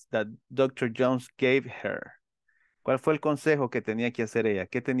advice that Dr. Jones gave her? ¿Cuál fue el consejo que tenía que hacer ella?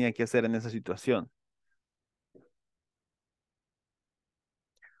 ¿Qué tenía que hacer en esa situación?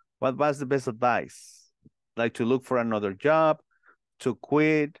 What was the best advice? Like to look for another job, to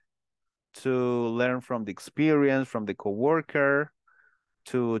quit, to learn from the experience, from the coworker,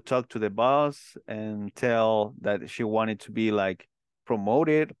 to talk to the boss and tell that she wanted to be like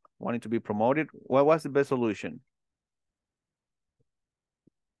promoted, wanted to be promoted. What was the best solution?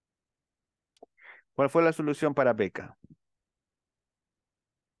 ¿Cuál fue la solución para Becca?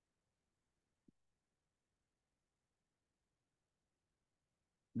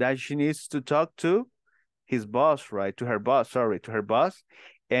 That she needs to talk to his boss, right? To her boss, sorry, to her boss.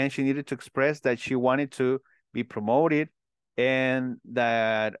 And she needed to express that she wanted to be promoted and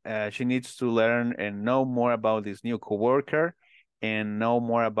that she needs to learn and know more about this new coworker and know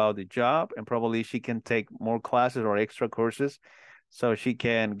more about the job. And probably she can take more classes or extra courses so she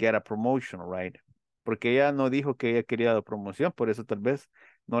can get a promotion, right? Porque ella no dijo que ella quería la promoción, por eso tal vez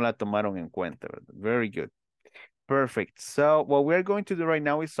no la tomaron en cuenta, ¿verdad? Very good. Perfect. So what we're going to do right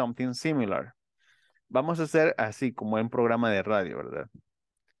now is something similar. Vamos a hacer así como en programa de radio, ¿verdad?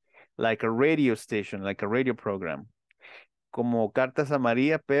 Like a radio station, like a radio program. Como cartas a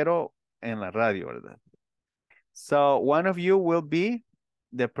María, pero en la radio, ¿verdad? So one of you will be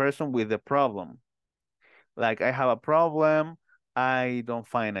the person with the problem. Like I have a problem, I don't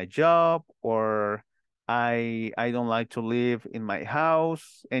find a job, or I don't like to live in my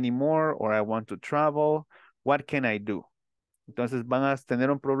house anymore, or I want to travel. What can I do? Entonces van a tener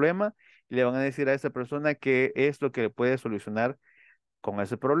un problema y le van a decir a esa persona qué es lo que le puede solucionar con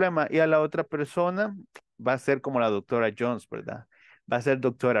ese problema. Y a la otra persona va a ser como la doctora Jones, ¿verdad? Va a ser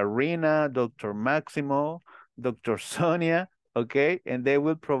doctora Rina, doctor Máximo, doctor Sonia, ¿ok? And they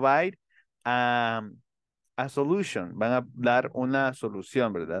will provide a solution. Van a dar una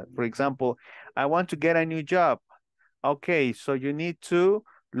solución, ¿verdad? For example, I want to get a new job. Okay, so you need to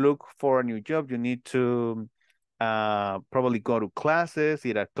look for a new job. You need to probably go to classes,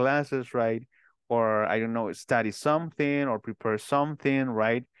 ir a classes, right? Or I don't know, study something or prepare something,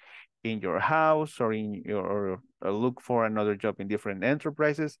 right? In your house or in your or look for another job in different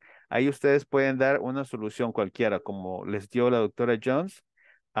enterprises. Ahí ustedes pueden dar una solución cualquiera, como les dio la doctora Jones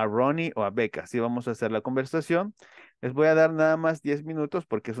a Ronnie o a Becca. Así vamos a hacer la conversación. Les voy a dar nada más 10 minutos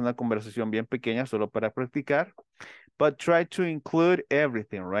porque es una conversación bien pequeña solo para practicar. But try to include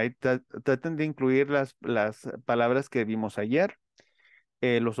everything, right? Traten de incluir las palabras que vimos ayer,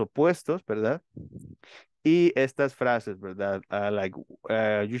 los opuestos, ¿verdad? Y estas frases, ¿verdad? Like,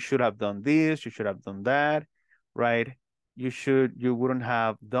 you should have done this, you should have done that, right? You wouldn't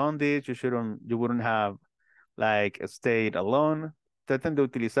have done this, you wouldn't have, like, stayed alone. Traten de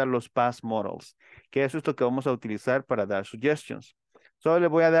utilizar los past modals, que eso es lo que vamos a utilizar para dar suggestions. Solo le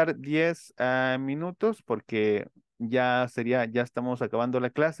voy a dar 10 minutos porque ya estamos acabando la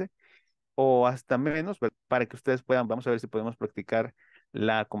clase o hasta menos para que ustedes puedan, vamos a ver si podemos practicar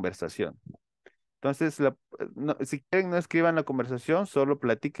la conversación. Entonces, si quieren no escriban la conversación, solo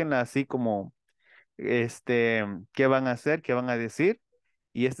platíquenla así como, qué van a hacer, qué van a decir.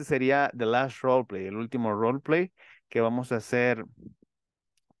 Y este sería the last roleplay, el último roleplay que vamos a hacer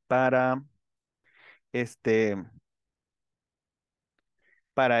para este,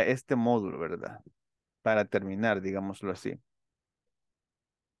 para este módulo, ¿verdad? Para terminar, digámoslo así.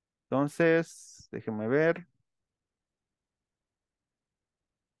 Entonces, déjenme ver.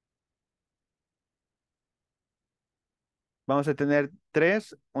 Vamos a tener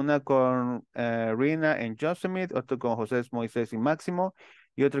 3, una con Rina and Josemith, otro con José, Moisés y Máximo,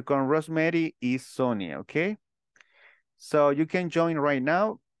 y otro con Rosemary y Sonia, ¿ok? So you can join right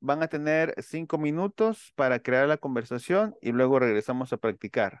now. Van a tener 5 minutos para crear la conversación y luego regresamos a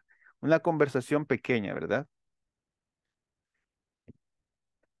practicar. Una conversación pequeña, ¿verdad?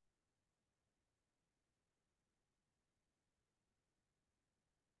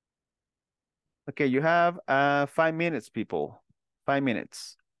 Okay, you have 5 minutes, people. 5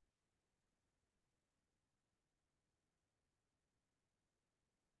 minutes.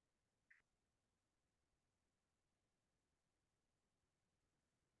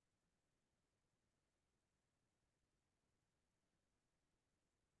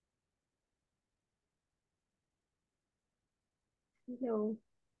 Hello.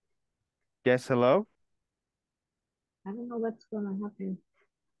 Yes, hello. I don't know what's gonna happen.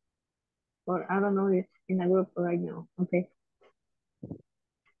 Or I don't know if in a group right now. Okay.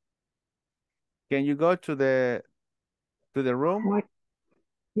 Can you go to the room?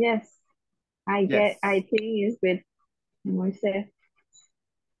 Yes. I Yes. think it's with Moisés.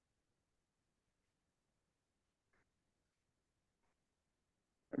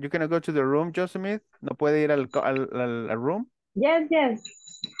 You can go to the room, Josemith. No puede ir al room. Yes, yes.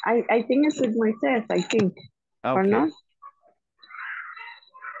 I think it's with Moisés, I think. Or Okay. not?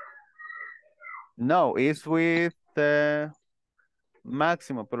 No, it's with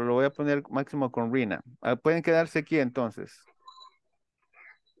Máximo, pero lo voy a poner Máximo con Rina. Pueden quedarse aquí entonces.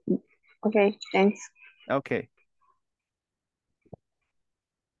 Okay, thanks. Okay.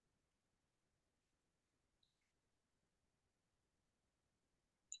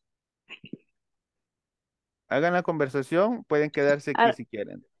 Hagan la conversación, pueden quedarse aquí si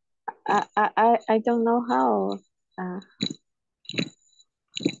quieren. I don't know how.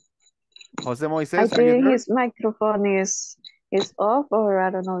 José I Moisés, are you think there? his microphone is off, or I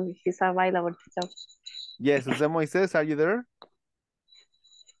don't know if he's available to talk. Yes, José Moisés, are you there?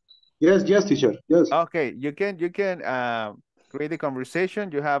 Yes, yes, teacher. Yes. Okay, you can create the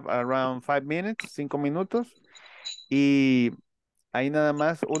conversation. You have around 5 minutes, 5 minutos. Y ahí nada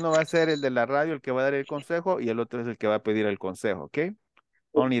más, uno va a ser el de la radio, el que va a dar el consejo, y el otro es el que va a pedir el consejo, ¿ok?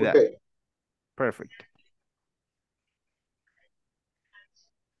 Only that. Okay. Perfect.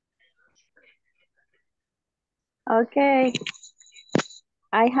 Okay.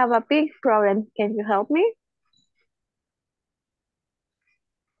 I have a big problem. Can you help me?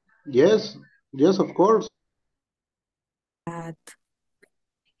 Yes, yes, of course.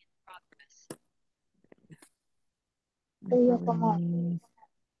 Yo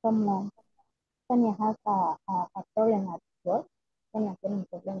como Tania has a problem at work. Tania tiene un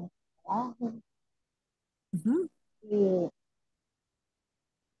problema en su trabajo. Y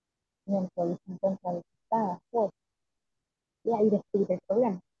el employee se encuentra desesperada y ahí descubre el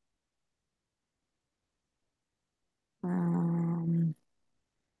problema.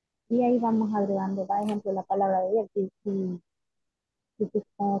 Y ahí vamos agregando, por ejemplo, la palabra de él. Si creo que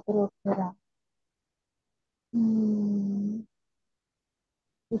era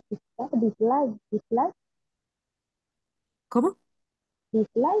dislike. ¿Cómo?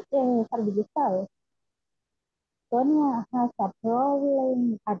 Dislike es estar disgustado. Sonia has a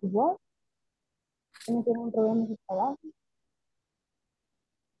problem at work. Sonia tiene un problema en su trabajo.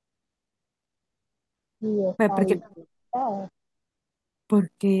 Y está disgustada.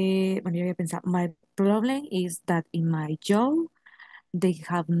 Porque, bueno, yo había pensado, my problem is that in my job they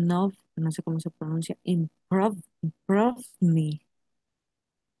have no sé cómo se pronuncia, improve me.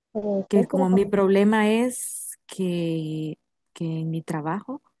 Que como mi problema es que en mi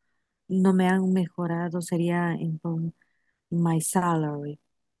trabajo no me han mejorado, sería improve my salary.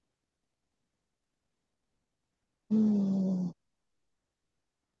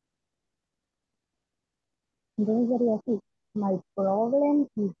 Entonces sería así. My problem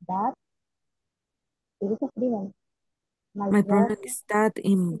is that, ellos escriben, My problem is that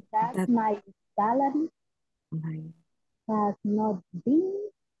in that my salary my has not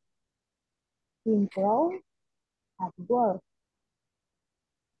been improved at work.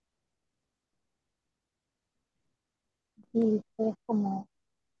 Y es como,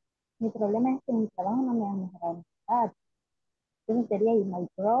 mi problema es que en mi trabajo no me han mejorado mi salario. Entonces sería ahí, my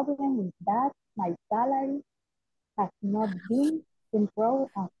problem is that my salary has not been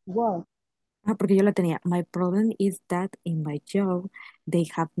improved at work. porque yo la tenía. My problem is that in my job they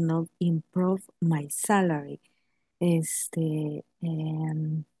have not improved my salary.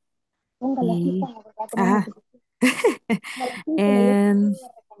 Póngale así Y, como, ¿verdad? Como ajá. yo En, voy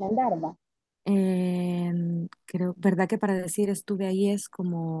a recomendar, ¿va? creo, ¿verdad que para decir estuve ahí es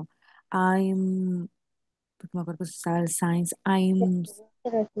como I'm, no me acuerdo si estaba el science,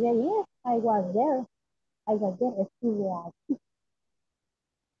 Pero estuve allí, I was there, estuve aquí.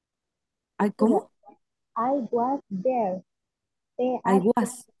 ¿cómo? I was there. I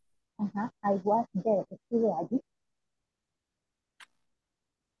was. Ajá, I was there, estuve allí.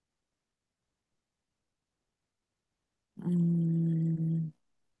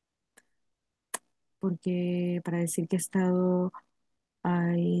 Porque para decir que he estado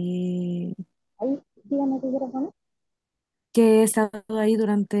ahí, Ahí, dígame qué quiero poner. que he estado ahí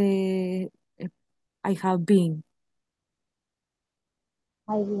durante, I have been.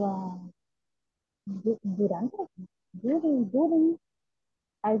 I was, durante, during,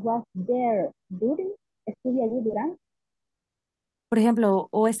 I was there, during, estuve allí durante. Por ejemplo,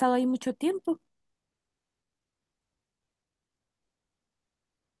 o he estado ahí mucho tiempo.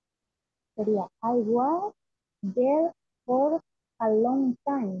 sería I was there for a long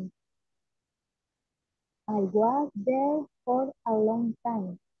time. I was there for a long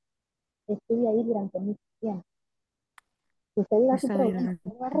time. Estuve ahí durante mucho tiempo. Usted diga su Está problema, durante ¿qué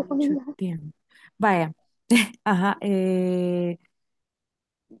le va a mucho recomendar? tiempo. Vaya, ajá,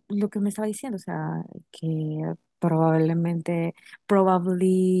 lo que me estaba diciendo, o sea, que probablemente,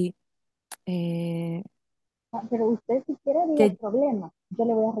 probably, eh, Pero usted si quiere diga el que problema, yo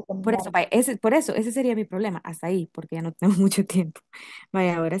le voy a por recomendar. eso, vaya, por eso, ese sería mi problema, hasta ahí, porque ya no tengo mucho tiempo.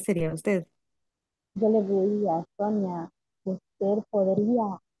 Vaya, ahora sería usted. Yo le diría, Sonia, usted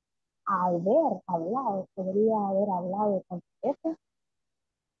podría podría haber hablado con su jefe,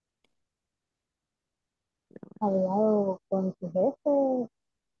 hablado con su jefe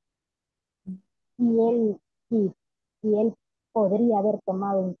y él, sí, y él podría haber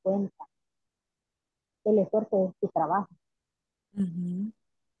tomado en cuenta el esfuerzo de su trabajo. Ujú.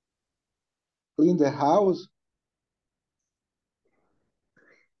 Clean the house.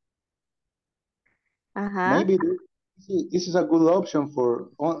 Maybe this is a good option for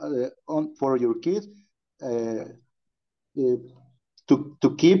your kids uh,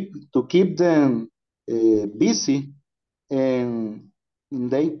 to keep them busy, and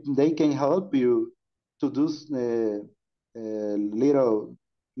they can help you to do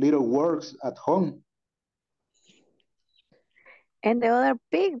little works at home. And the other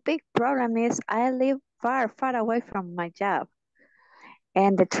big problem is I live far away from my job,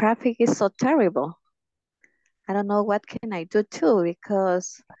 and the traffic is so terrible. I don't know what can I do too,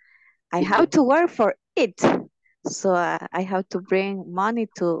 because I have to work for it. So I have to bring money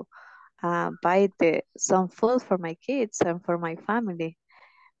to buy some food for my kids and for my family.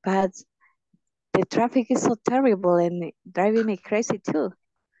 But the traffic is so terrible and driving me crazy too.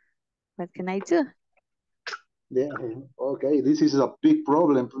 What can I do? Yeah, okay. This is a big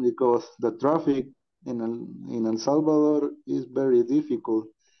problem because the traffic in El Salvador is very difficult.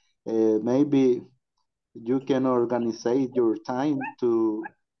 Maybe you can organize your time to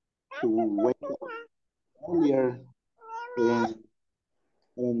wake up earlier, and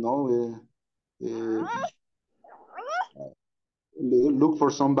I don't know, look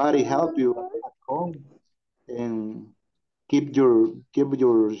for somebody help you at home, and keep your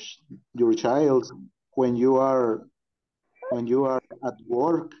child when you are at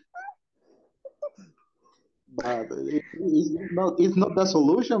work. But it's not the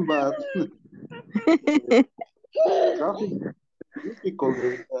solution, but traffic is difficult.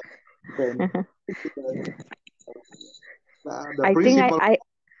 The I think principal I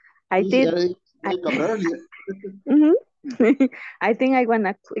is did. wake up earlier. Mhm. I think I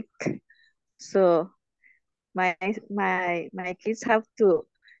wanna quit. So my kids have to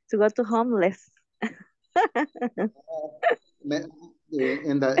go to homeless.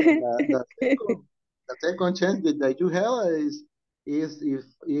 And the second chance that you have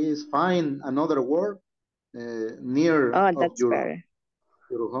is find another work near Oh, of that's better.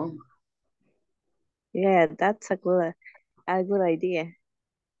 your home. Yeah, that's a good idea.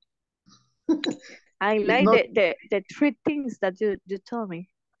 I It's like not the three things that you told me.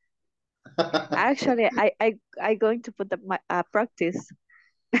 Actually, I going to put my practice.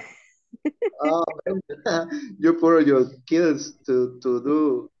 uh, you put your kids to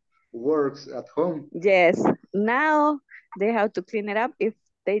do works at home. Yes. Now they have to clean it up. If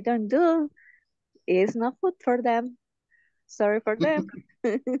they don't do, it's not food for them. Sorry for them.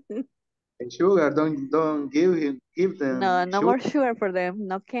 And sugar, don't give them No sugar. more sugar for them.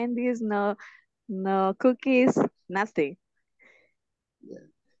 No candies. No cookies. Nothing. Yeah,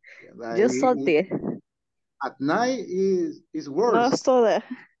 but Just salty. at night is No worse. soda.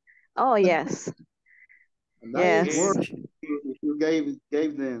 Oh yes. At night is Yes. worse. If you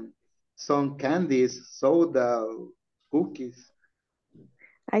gave them some candies, soda, cookies.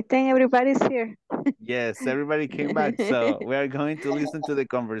 I think everybody's here. Yes, everybody came back. So we are going to listen to the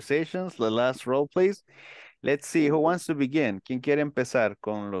conversations, the last role plays. Let's see, who wants to begin? ¿Quién quiere empezar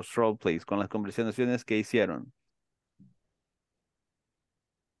con los role plays, con las conversaciones que hicieron?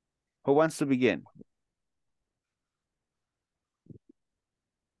 Who wants to begin?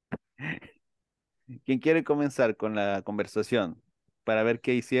 ¿Quién quiere comenzar con la conversación para ver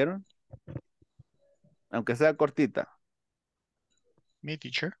qué hicieron? Aunque sea cortita. Me,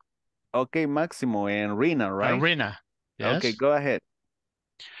 teacher. Okay, Máximo and Rina, right? Rina, yes. Okay, go ahead.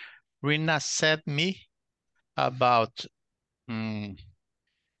 Rina said me about her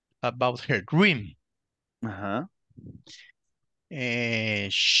dream. Uh-huh.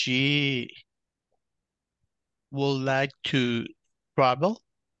 She would like to travel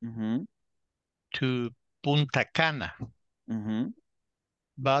to Punta Cana.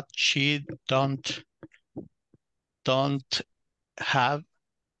 but she don't have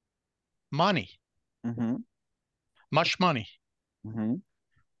money, much money.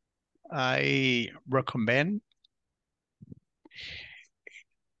 I recommend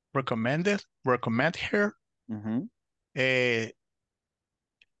her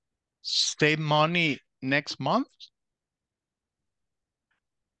save money next month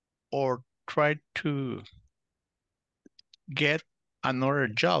or try to get another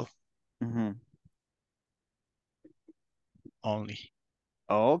job only.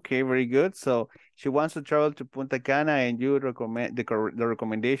 Okay, very good. So she wants to travel to Punta Cana and you recommend the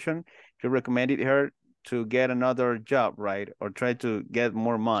recommendation, you recommended her to get another job, right? Or try to get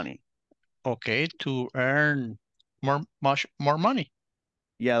more money. Okay, to earn much more money.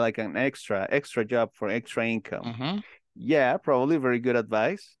 Yeah, like an extra job for extra income. Yeah, probably very good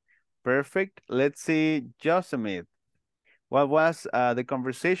advice. Perfect. Let's see, Josemith. What was the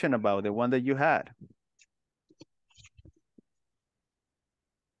conversation about, the one that you had?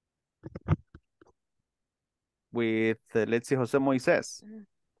 With, let's see, Jose Moises.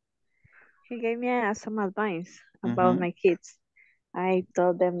 He gave me some advice about my kids. I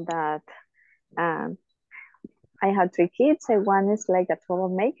told them that I have 3 kids and one is like a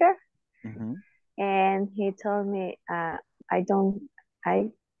troublemaker. And he told me I don't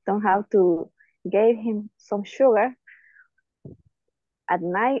have to give him some sugar at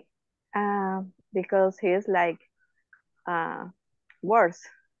night because he's like worse.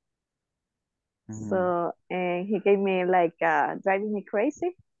 So he gave me like driving me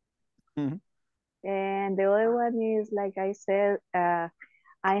crazy. And the other one is like I said, I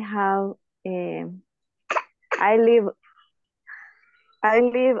have I live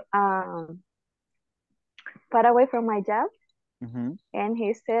far away from my job. And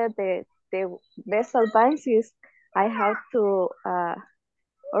he said that the best advice is I have to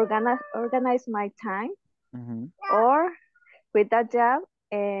organize my time or quit that job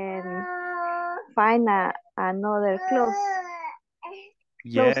and find another closer.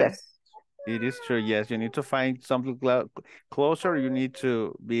 Yes, it is true. Yes, you need to find something closer. You need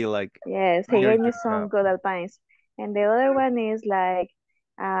to be like. Yes, he gave me some good advice. And the other one is like,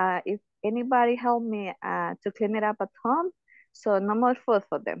 if anybody help me to clean it up at home, so no more food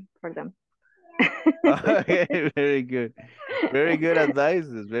for them. Okay, very good. Very good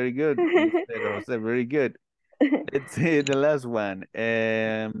advices. Very good, Mr. Jose. Very good. Let's see the last one.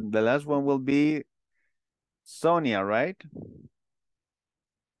 The last one will be Sonia, right?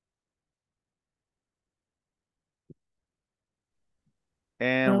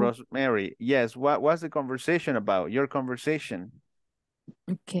 And Rosemary. Yes, what was the conversation about? Your conversation.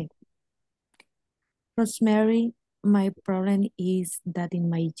 Okay. Rosemary, my problem is that in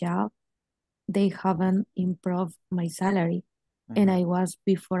my job, they haven't improved my salary, and I was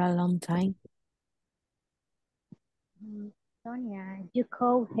before a long time. Sonia, you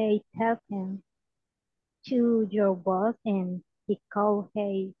could tell him to your boss and he could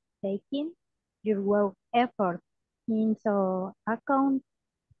taking your work effort into account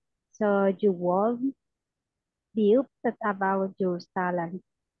so you won't be upset about your salary.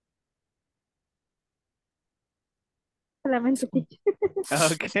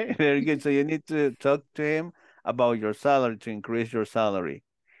 Okay, very good. So you need to talk to him about your salary to increase your salary.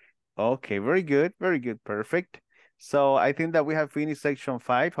 Okay, very good, perfect. So I think that we have finished section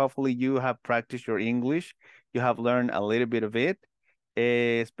 5. Hopefully you have practiced your English. You have learned a little bit of it.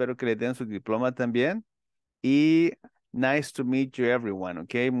 Espero que le den su diploma también. Y nice to meet you everyone,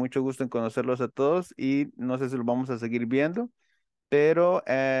 okay? Mucho gusto en conocerlos a todos y no sé si los vamos a seguir viendo, pero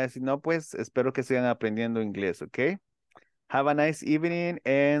si no, pues espero que sigan aprendiendo inglés, okay? Have a nice evening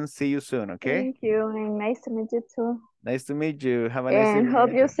and see you soon, okay? Thank you, and nice to meet you too. Nice to meet you. Have a nice evening. And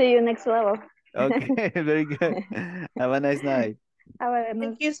hope you see you next level. Okay, very good. Have a nice night.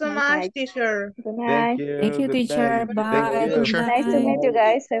 Thank you so much, teacher. Good night. Thank you, Good teacher. night. Bye. Thank you. Good night. Nice to meet you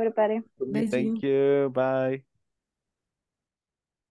guys, everybody. Thank you. Bye.